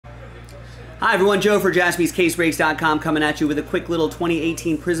Hi everyone, Joe for JaspysCaseBreaks.com coming at you with a quick little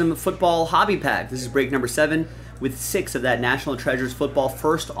 2018 Prizm Football Hobby Pack. This is break number 7 with 6 of that National Treasures Football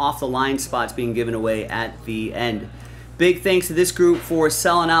first off the line spots being given away at the end. Big thanks to this group for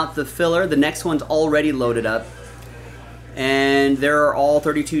selling out the filler. The next one's already loaded up. And there are all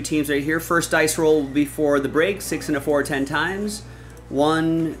 32 teams right here. First dice roll before the break, 6 and a 4, 10 times.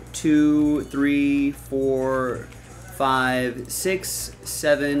 1, 2, 3, 4, 5, 6,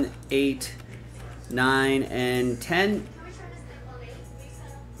 7, 8, 9, and 10.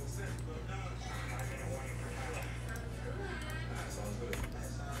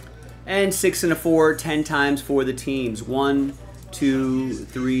 And 6 and a 4, 10 times for the teams. 1, 2,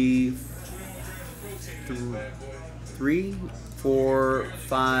 3, 4,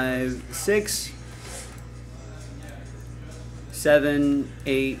 5, 6, 7,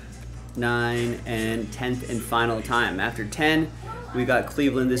 8, 9, and 10th and final time. After 10, we got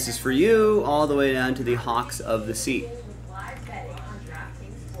Cleveland, this is for you, all the way down to the Hawks of the Sea.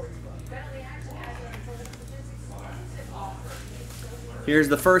 Here's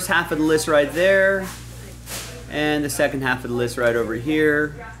the first half of the list right there, and the second half of the list right over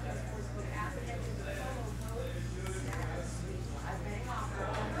here.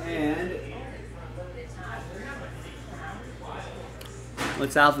 And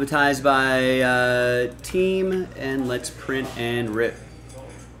let's alphabetize by team, and let's print and rip.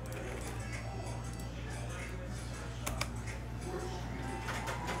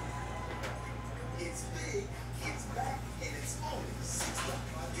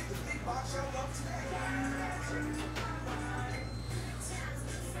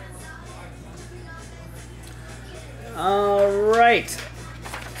 All right,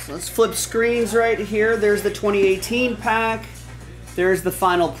 so let's flip screens right here. There's the 2018 pack. There's the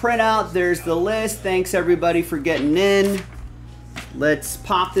final printout. There's the list. Thanks everybody for getting in. Let's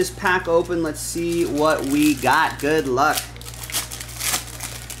pop this pack open. Let's see what we got. Good luck.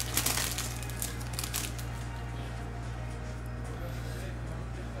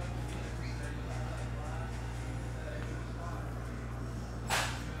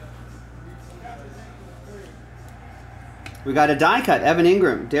 We got a die cut, Evan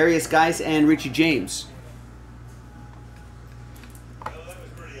Ingram, Darius Geis, and Richie James.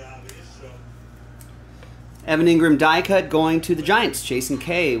 Evan Ingram die cut going to the Giants. Jason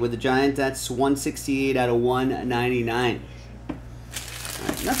K with the Giant. That's 168 out of 199.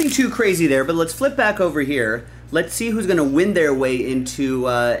 Right, nothing too crazy there, but let's flip back over here. Let's see who's going to win their way into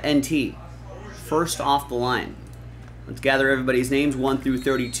NT. First off the line. Let's gather everybody's names, 1 through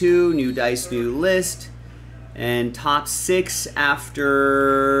 32. New dice, new list. And top 6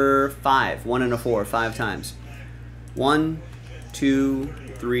 after 5. 1 and a 4, 5 times. 1, 2,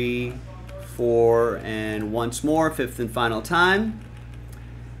 3, 4, and once more, 5th and final time.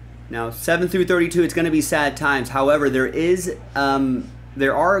 Now 7 through 32, it's going to be sad times. However, there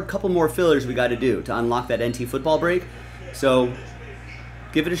are a couple more fillers we got to do to unlock that NT football break. So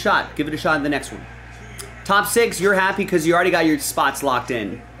give it a shot. Give it a shot in the next one. Top 6, you're happy because you already got your spots locked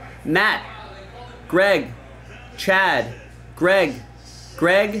in. Matt, Greg, Chad, Greg,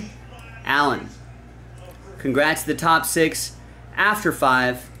 Allen. Congrats to the top 6 after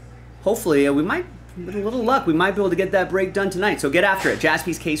 5. Hopefully, we might, with a little luck, we might be able to get that break done tonight. So get after it.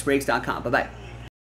 JaspysCaseBreaks.com. Bye-bye.